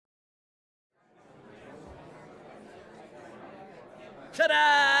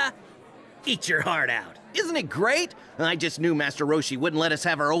Ta-da! Eat your heart out. Isn't it great? I just knew Master Roshi wouldn't let us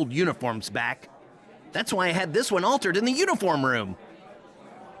have our old uniforms back. That's why I had this one altered in the uniform room.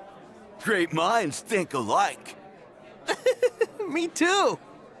 Great minds think alike. Me too.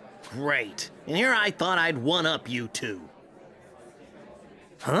 Great. And here I thought I'd one-up you two.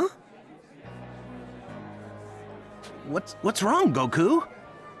 Huh? What's wrong, Goku?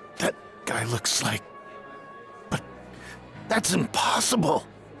 That guy looks like... But that's impossible.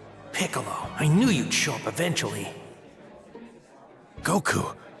 Piccolo, I knew you'd show up eventually.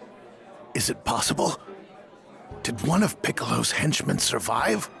 Goku, is it possible? Did one of Piccolo's henchmen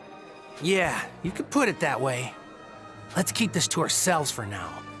survive? Yeah, you could put it that way. Let's keep this to ourselves for now.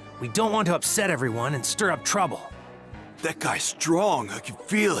 We don't want to upset everyone and stir up trouble. That guy's strong, I can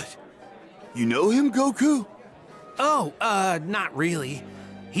feel it. You know him, Goku? Oh, not really.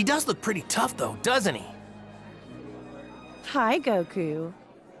 He does look pretty tough though, doesn't he? Hi, Goku.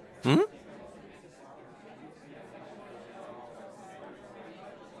 Hmm?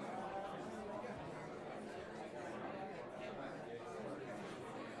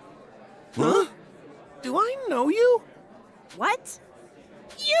 Huh? Do I know you? What?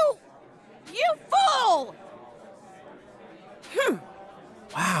 You fool!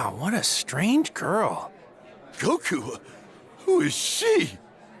 Wow, what a strange girl. Goku, who is she?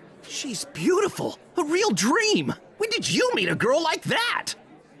 She's beautiful. A real dream. When did you meet a girl like that?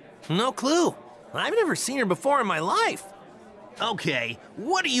 No clue. I've never seen her before in my life. Okay,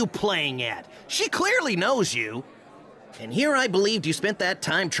 what are you playing at? She clearly knows you. And here I believed you spent that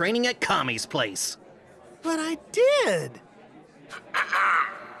time training at Kami's place. But I did.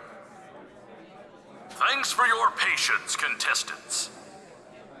 Thanks for your patience, contestants.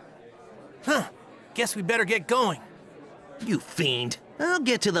 Huh. Guess we better get going. You fiend. I'll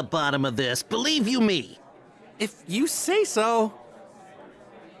get to the bottom of this, believe you me. If you say so.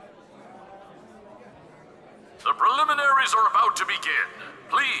 The preliminaries are about to begin.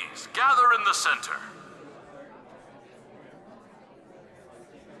 Please, gather in the center.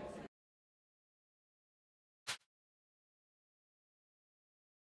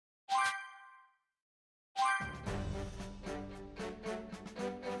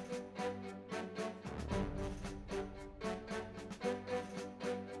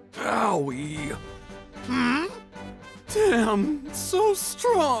 Owie. Damn, so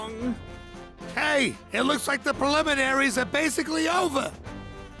strong. Hey, it looks like the preliminaries are basically over.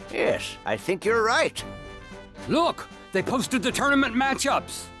 Yes, I think you're right. Look, they posted the tournament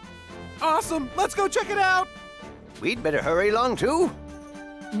matchups. Awesome, let's go check it out. We'd better hurry along, too.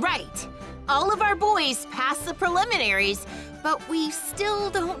 Right. All of our boys passed the preliminaries, but we still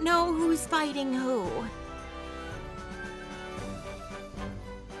don't know who's fighting who.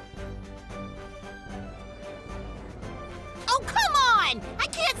 Oh, come on! I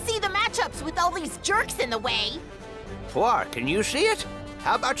can't see the matchups with all these jerks in the way. Why, can you see it?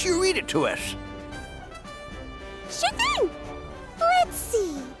 How about you read it to us? Sure thing! Let's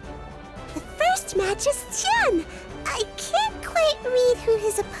see. The first match is Tian. I can't quite read who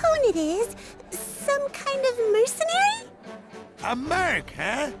his opponent is. Some kind of mercenary? A merc,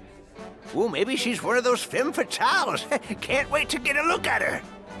 huh? Well, maybe she's one of those femme fatales. Can't wait to get a look at her.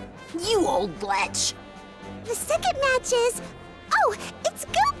 You old blech. The second match is... Oh, it's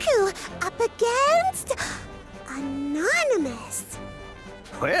Goku up against... Anonymous.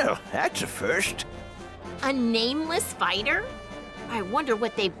 Well, that's a first. A nameless fighter? I wonder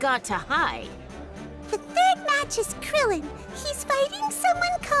what they've got to hide. The third match is Krillin. He's fighting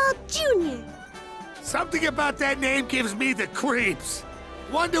someone called Junior. Something about that name gives me the creeps.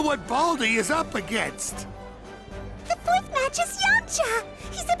 Wonder what Baldy is up against. The fourth match is Yamcha.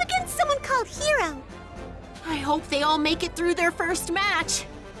 He's up against someone called Hero. I hope they all make it through their first match.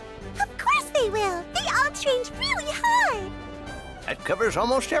 Of course they will. They all trained really hard. That covers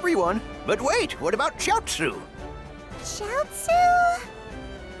almost everyone. But wait, what about Chiaotzu? Chiaotzu?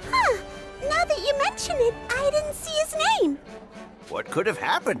 Huh. Now that you mention it, I didn't see his name. What could have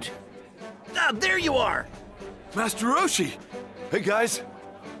happened? Ah, there you are! Master Roshi! Hey, guys.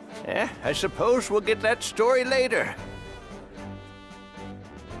 I suppose we'll get that story later.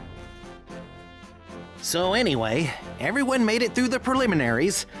 So anyway, everyone made it through the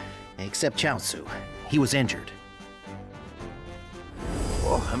preliminaries, except Chiaotzu. He was injured.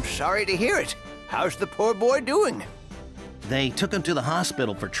 Oh, I'm sorry to hear it. How's the poor boy doing? They took him to the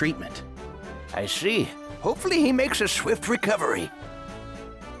hospital for treatment. I see. Hopefully he makes a swift recovery.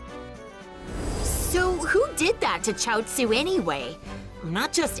 So who did that to Chiaotzu anyway?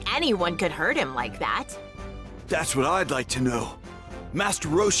 Not just anyone could hurt him like that. That's what I'd like to know. Master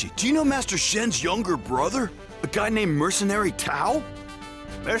Roshi, do you know Master Shen's younger brother? A guy named Mercenary Tao?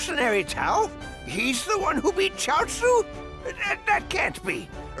 Mercenary Tao? He's the one who beat Chaozu? That can't be.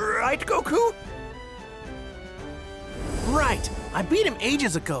 Right, Goku? Right. I beat him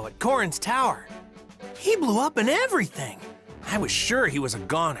ages ago at Korin's tower. He blew up and everything. I was sure he was a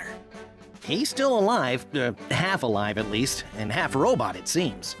goner. He's still alive, half alive at least, and half robot it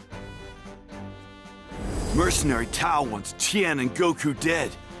seems. Mercenary Tao wants Tien and Goku dead.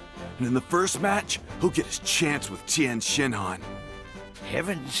 And in the first match, he'll get his chance with Tien Shinhan.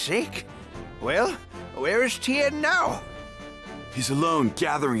 Heaven's sake. Well, where is Tien now? He's alone,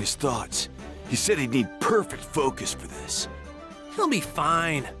 gathering his thoughts. He said he'd need perfect focus for this. He'll be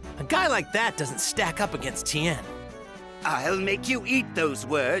fine. A guy like that doesn't stack up against Tien. I'll make you eat those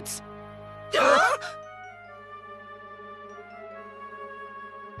words.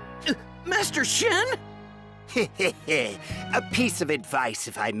 Master Shin? A piece of advice,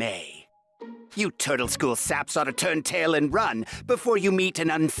 if I may. You Turtle School saps ought to turn tail and run before you meet an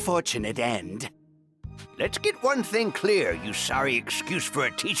unfortunate end. Let's get one thing clear, you sorry excuse for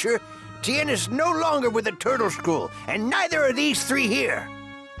a teacher. Tien is no longer with the Turtle School, and neither are these three here.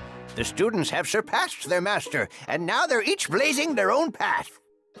 The students have surpassed their master, and now they're each blazing their own path.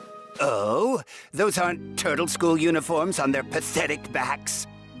 Oh, those aren't Turtle School uniforms on their pathetic backs.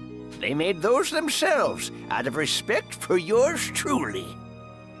 They made those themselves, out of respect for yours truly.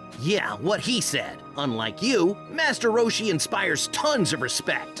 Yeah, what he said. Unlike you, Master Roshi inspires tons of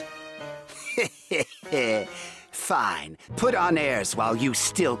respect. Fine, put on airs while you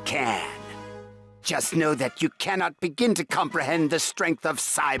still can. Just know that you cannot begin to comprehend the strength of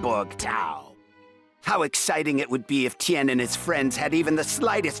Cyborg Tao. How exciting it would be if Tien and his friends had even the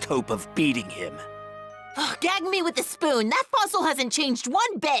slightest hope of beating him. Oh, gag me with the spoon. That fossil hasn't changed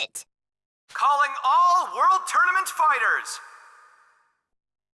one bit. Calling all World Tournament fighters.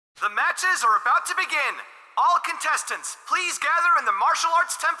 The matches are about to begin. All contestants, please gather in the Martial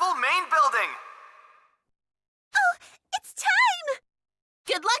Arts Temple main building. Oh, it's time!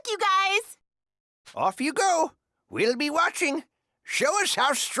 Good luck, you guys! Off you go. We'll be watching. Show us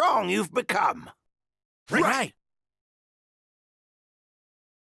how strong you've become. Right.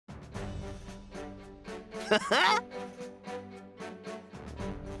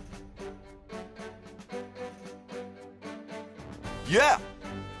 Yeah!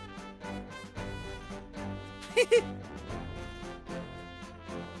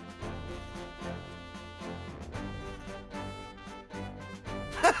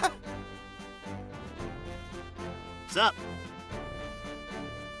 What's up?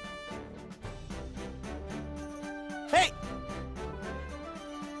 Hey!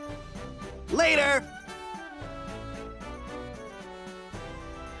 Later!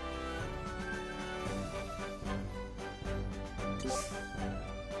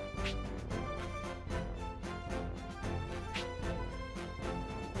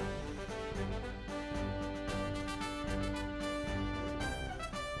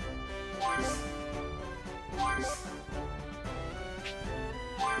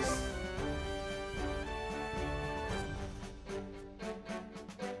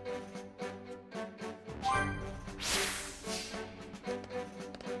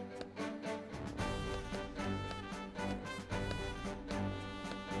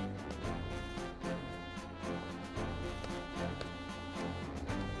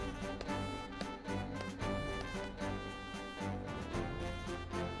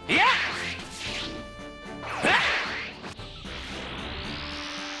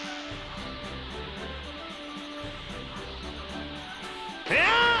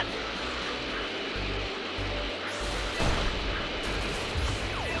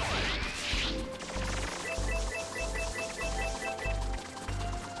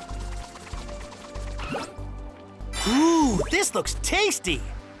 Ooh, this looks tasty!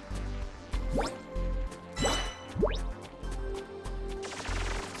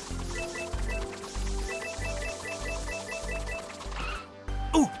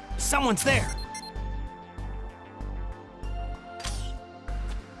 Ooh, someone's there!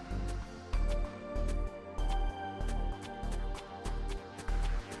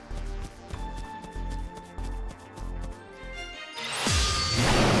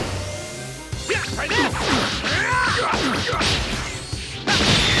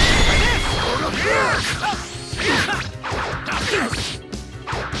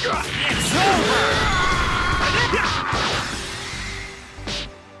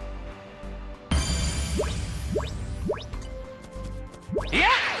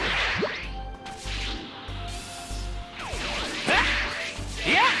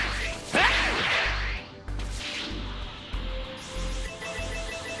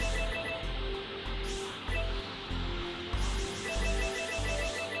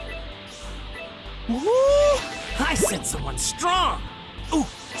 Woo! I sense someone strong! Ooh,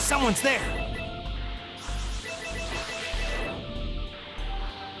 someone's there!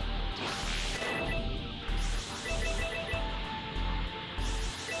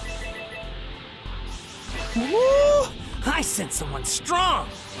 Woo! I sense someone strong!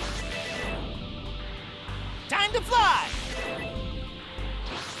 Time to fly!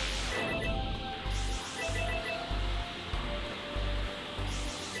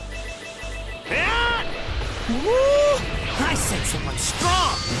 Woo! I sense someone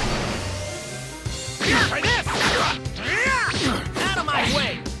strong! Try this! Out of my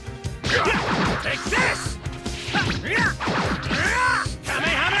way! Take this! Kamehameha!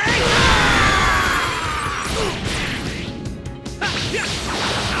 Now this!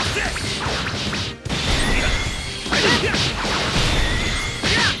 Try this! Try this!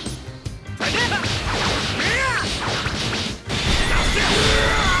 Now this!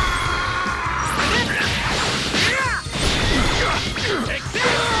 Take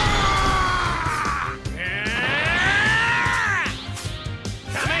this!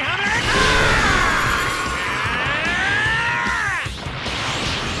 Kamehameha!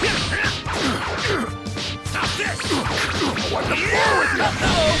 Now this! What the floor with you?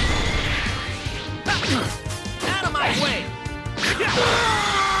 Out of my way!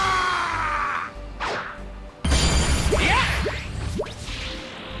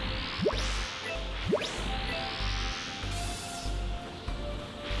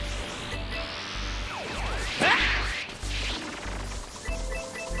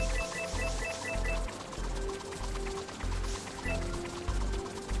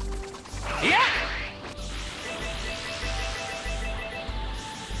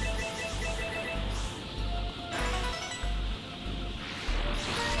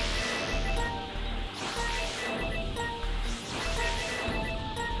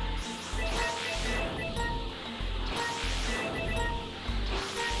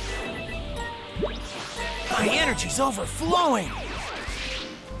 My energy's overflowing!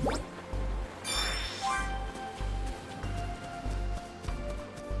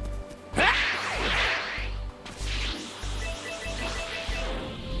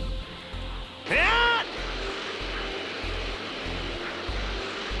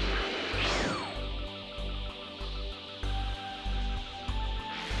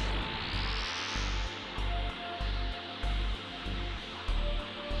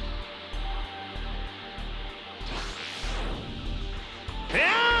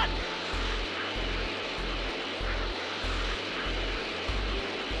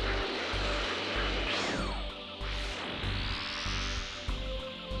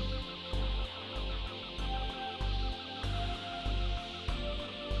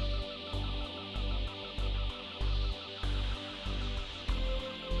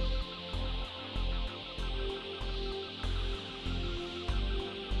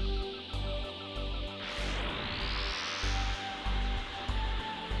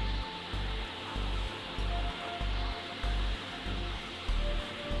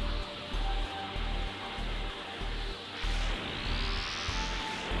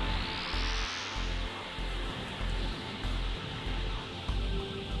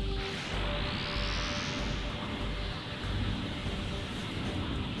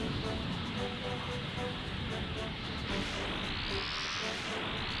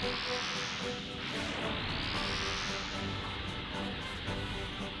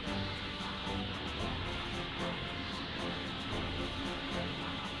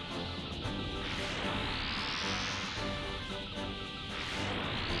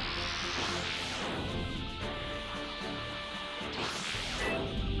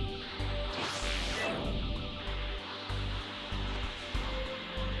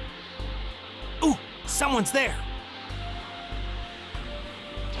 Someone's there!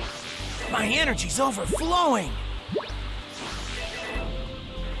 My energy's overflowing!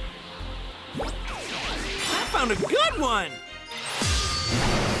 I found a good one!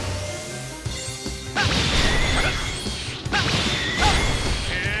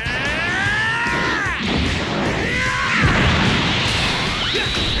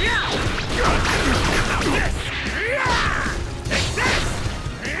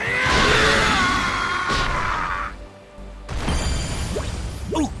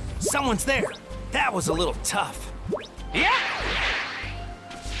 Someone's there. That was a little tough. Yeah!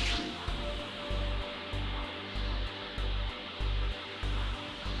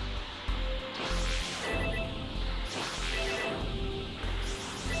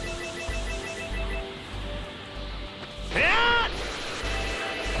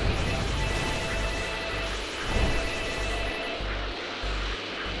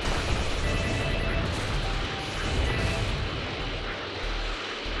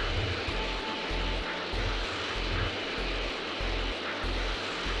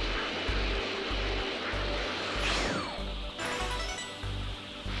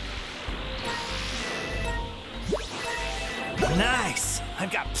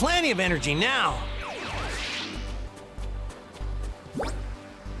 plenty of energy now.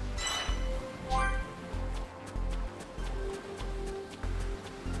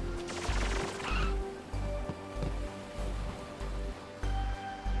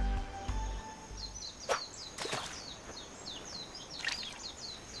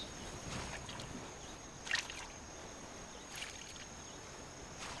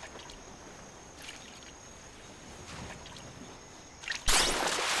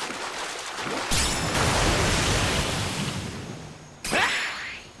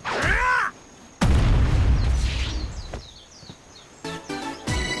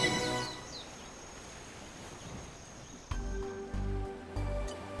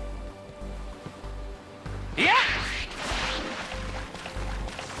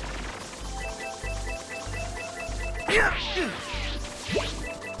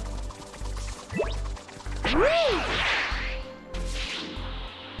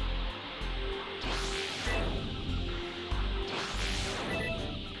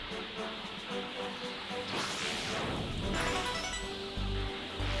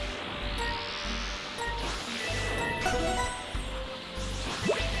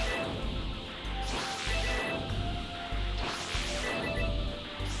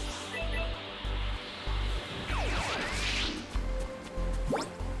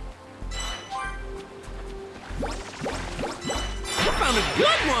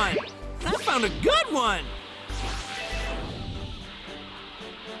 I found a good one!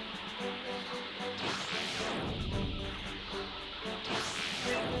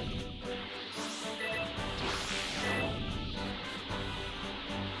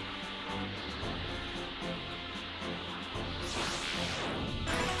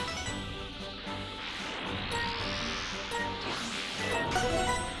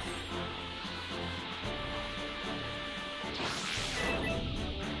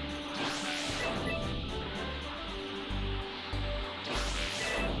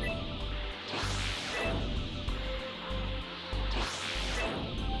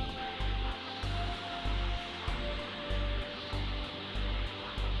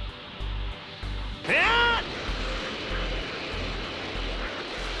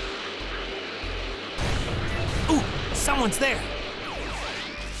 Ooh, someone's there.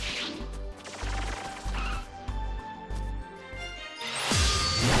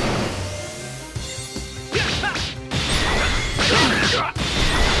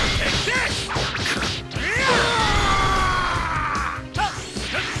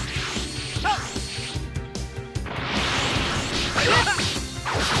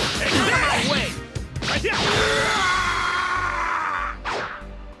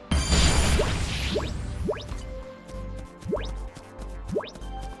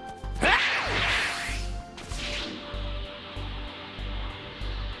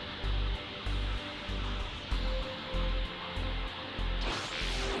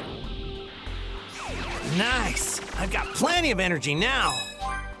 Nice! I've got plenty of energy now.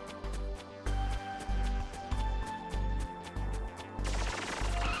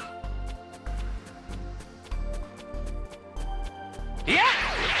 Yeah!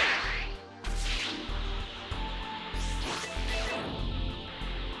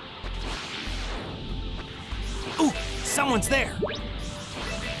 Ooh, someone's there.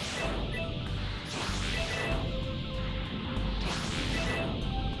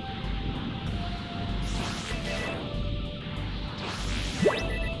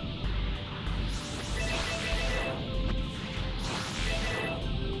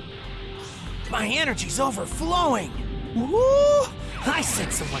 My energy's overflowing! Woo! I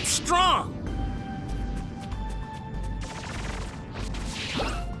sense someone strong!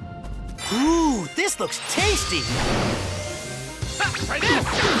 Ooh, this looks tasty! Try this!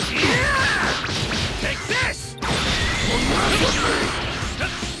 Yeah! Take this!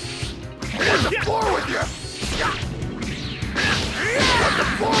 What's the floor with you? What's the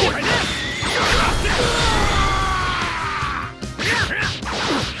floor with you?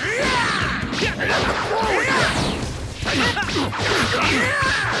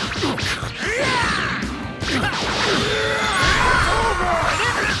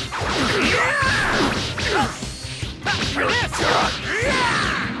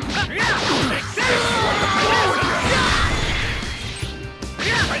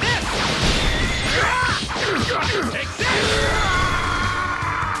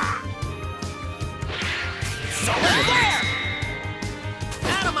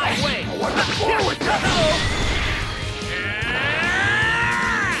 Out of my way! What the floor with you?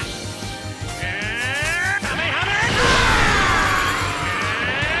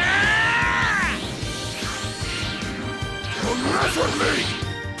 Don't mess with me!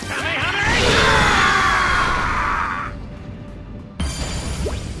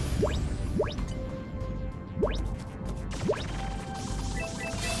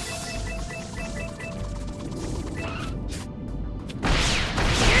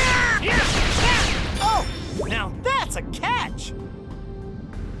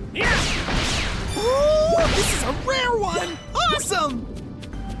 This is a rare one! Awesome!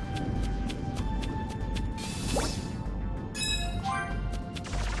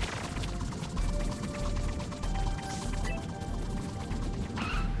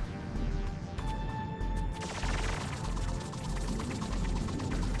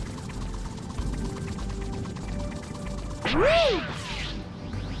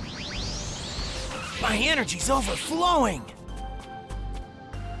 My energy's overflowing!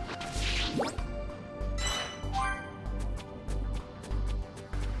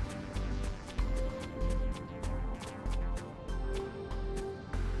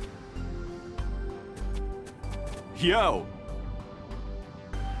 Yo!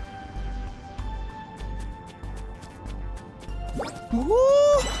 Woo!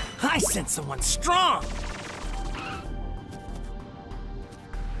 I sense someone strong!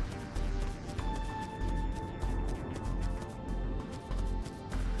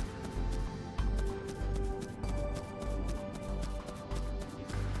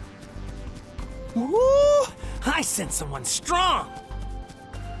 Woo! I sense someone strong!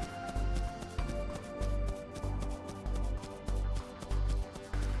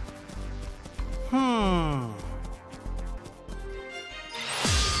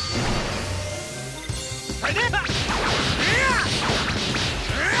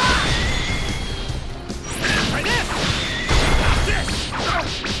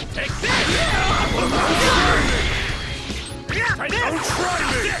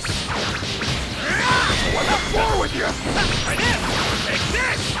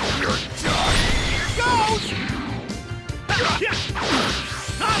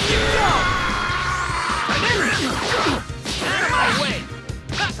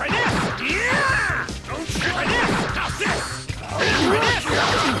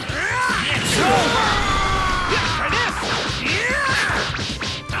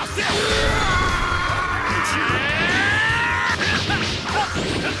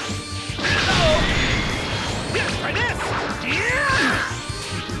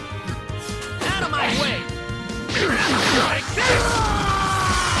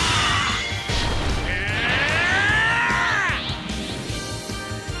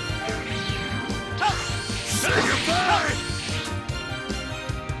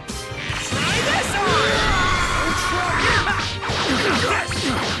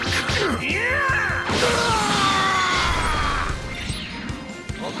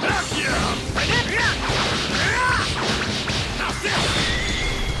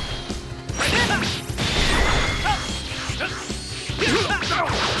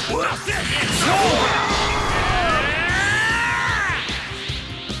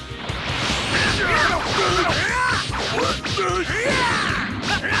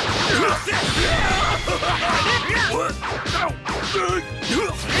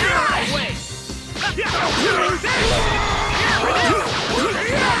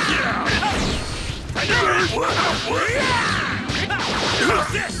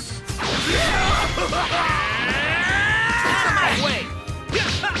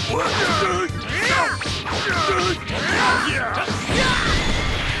 Yeah!